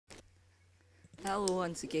Hello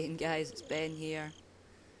once again, guys, it's Ben here.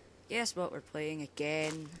 Guess what we're playing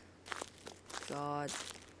again? God.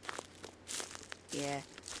 Yeah.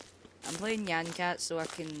 I'm playing Nyan so I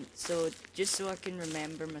can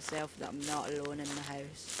remember myself that I'm not alone in the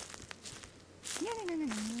house.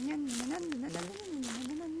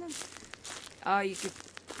 Oh, you could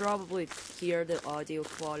probably hear the audio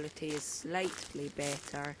quality is slightly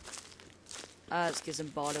better. That's because I'm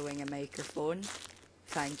borrowing a microphone.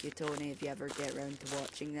 Thank you, Tony, if you ever get around to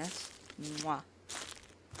watching this. Mwah.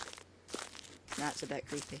 That's a bit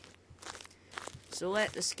creepy. So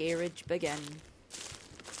let the scarage begin.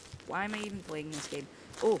 Why am I even playing this game?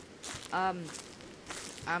 Oh, I'm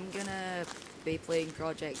gonna be playing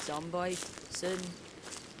Project Zomboid soon.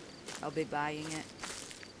 I'll be buying it.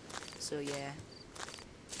 So yeah.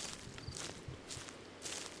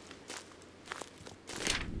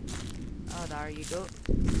 Oh, there you go.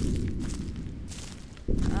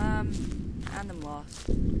 And I'm lost.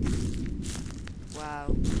 Wow.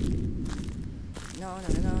 No.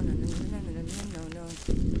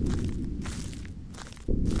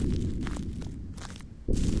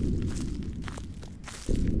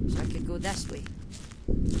 So I could go this way.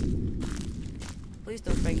 Please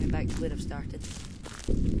don't bring me back to where I've started.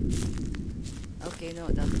 Okay, no,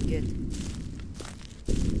 it doesn't. Good.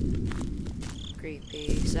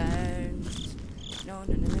 Creepy sounds. No.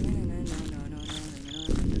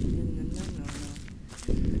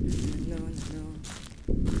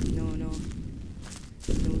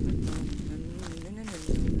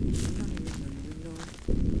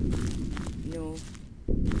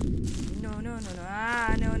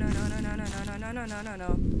 Ah, no.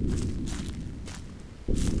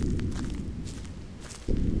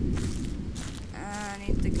 I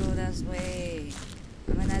need to go this way.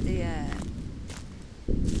 I'm an idiot.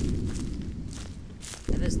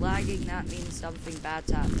 If it's lagging, that means something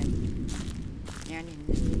bad's happening.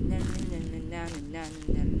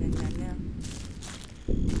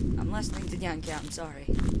 I'm listening to Nyan, I'm sorry.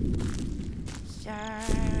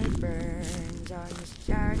 Sideburns on the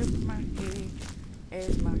side of my head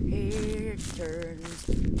as my hair turns.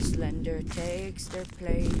 Slender takes their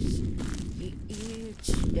place. He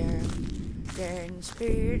eats them, then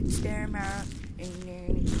spits them out, and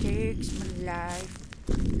then he takes my life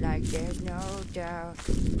like there's no doubt.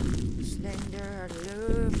 Slender, I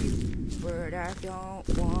love you, but I don't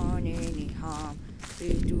want any harm.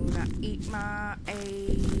 Please do not eat my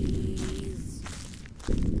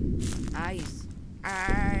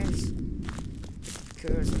eyes,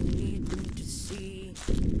 because I need them to see.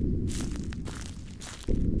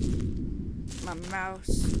 My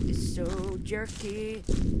mouse is so jerky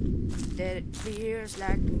that it feels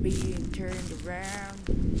like I'm being turned around.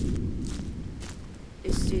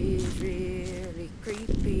 This is really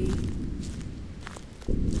creepy.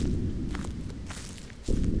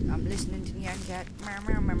 I'm listening to Nyan Cat.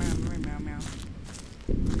 Meow.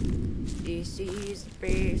 This is the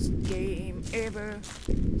best game ever.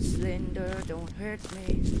 Slender, don't hurt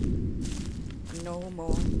me no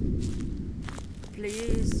more.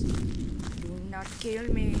 Please do not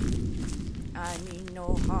kill me. I mean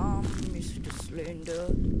no harm, Mr.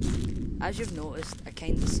 Slender. As you've noticed, I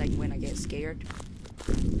kinda sing when I get scared.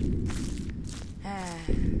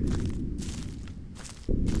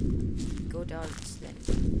 Go down,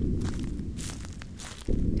 Slender.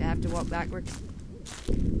 Do I have to walk backwards?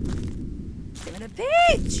 Give me the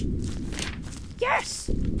page! Yes!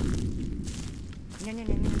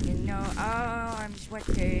 No. Oh, I'm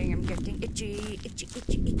sweating. I'm getting itchy.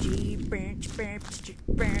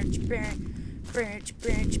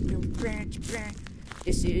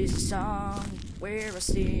 This is the song where I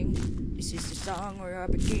sing. This is the song where I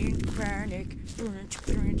begin to panic.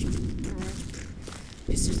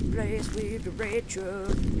 This is the place with the red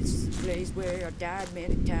truck. This is the place where I died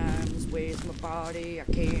many times. Where's my body? I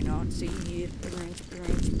cannot see it.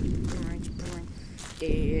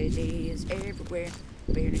 Dead is everywhere.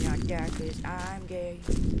 Better not die cause I'm gay.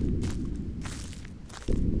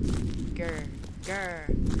 Grr.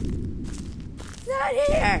 Not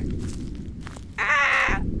here!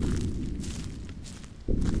 Ah!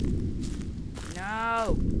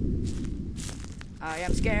 No! I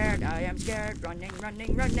am scared. Running.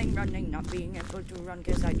 Not being able to run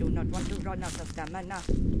because I do not want to run out of stamina.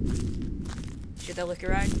 Should I look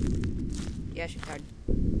around? Yeah, I should turn.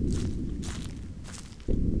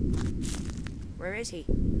 Where is he?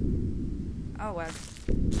 Oh well.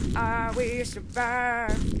 I will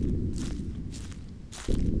survive.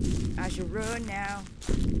 I should run now.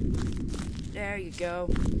 There you go.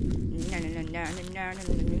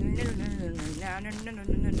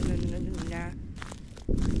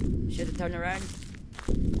 Should have turned around.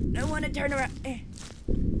 I want to turn around.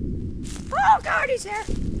 Oh God, he's there.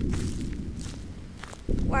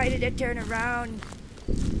 Why did it turn around?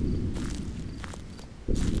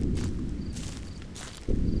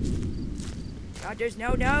 God, there's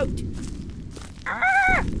no note.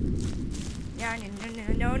 Ah!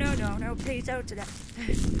 No, please out to that.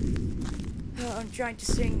 Oh, I'm trying to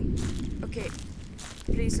sing. Okay.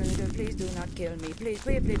 Please do not kill me. Please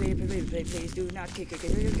do not kill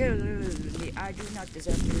me. I do not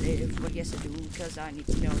deserve to live, but yes I do, because I need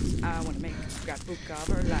notes. I want to make a scrapbook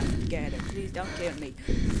cover life together. Please don't kill me.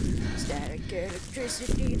 Static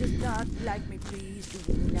electricity does not like me. Please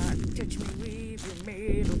do not touch me with your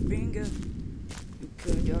middle finger. You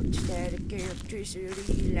conduct static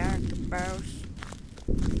electricity like a mouse.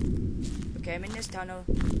 Okay, I'm in this tunnel.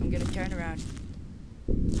 I'm gonna turn around.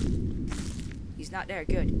 He's not there.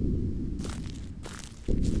 Good.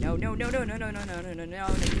 No.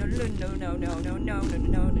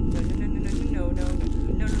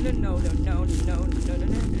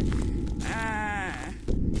 Ah,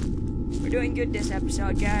 we're doing good this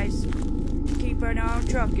episode, guys. Keep on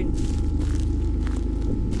trucking.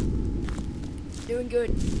 Doing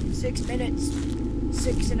good. 6 minutes.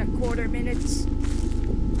 6.25 minutes.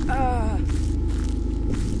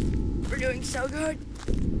 We're doing so good.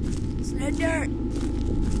 Slender,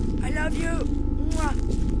 I love you. Mwah.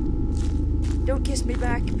 Don't kiss me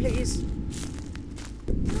back, please.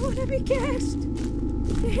 I want to be kissed.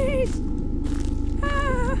 Please.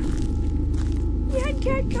 Nyan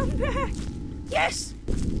Cat, come back. Yes.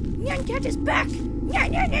 Nyan Cat is back.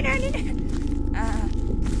 Nyan.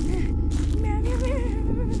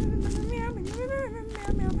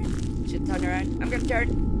 Should turn around. I'm gonna turn.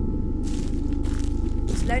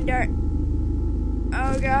 Slender.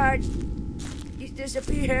 Oh God. He's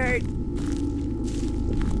disappeared.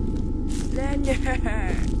 Slender.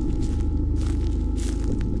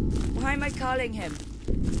 Why am I calling him?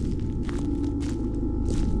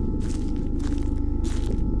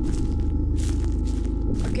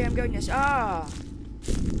 Okay, I'm going this. I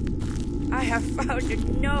have found a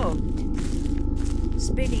note.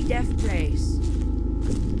 Spinny Death Place.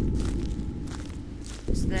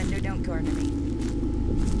 Slender, don't corner me.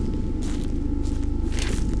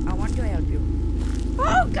 I want to help you.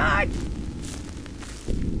 Oh God!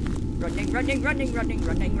 Running.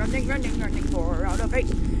 4 out of 8.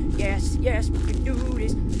 Yes, we can do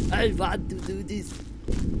this. I want to do this.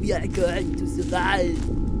 We are going to survive.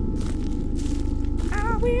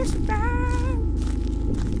 I will survive.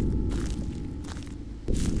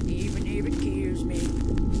 Even if it kills me,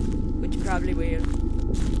 which probably will.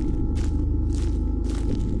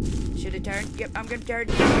 Should I turn? Yep, I'm gonna turn.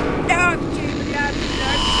 No,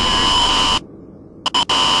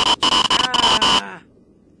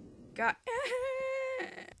 God.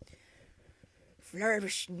 Flurb,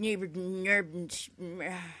 snibber,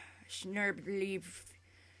 snurb, leave,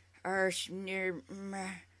 snib, snib,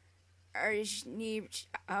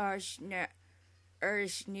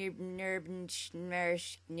 nerb,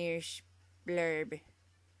 blurb.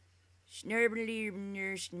 Snurb, leave,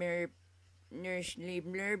 nurse, leave,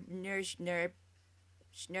 blurb, nurse, snurb,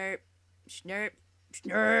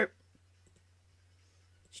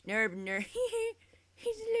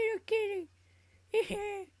 he's a little kitty.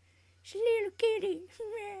 She's a little kitty.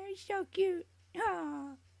 He's so cute.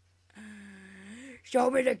 Aww. Show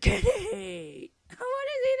me the kitty. I want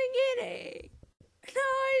to see the kitty. No,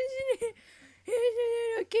 he's a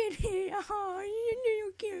little kitty. Oh, he's a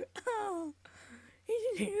little cute. Oh, he's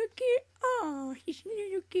a little cute. Oh, he's a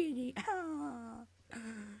little kitty. Oh,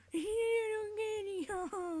 he's a little kitty.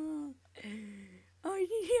 Oh,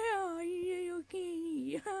 yeah, he's a little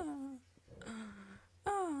kitty. Oh.